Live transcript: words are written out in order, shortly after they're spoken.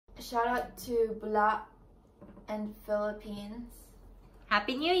shout out to Bula and Philippines.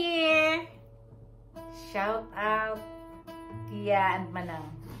 Happy New Year! Shout out Kia and Manang.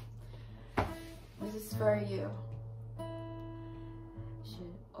 This is for you.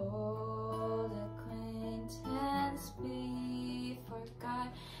 Should old acquaintance be forgot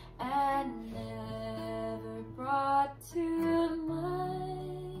and never brought to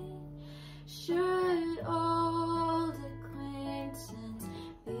mind? Should old acquaintance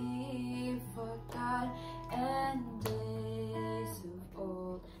be forgot and days of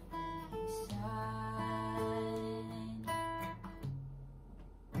old lang syne?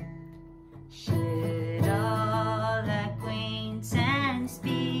 Should all acquaintance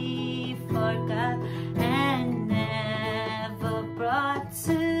be forgot and never brought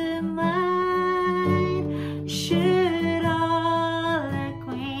to mind? Should all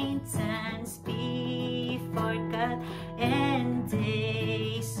acquaintance be forgot and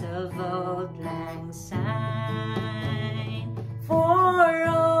days of old lang syne? For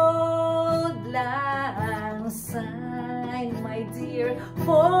old lang syne, my dear,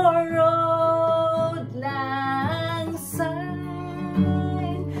 for old lang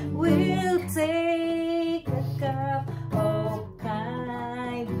syne, we'll take a cup of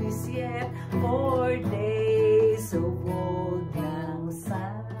kindness yet for days of old lang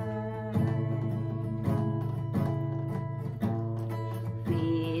syne.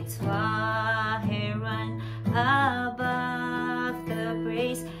 It's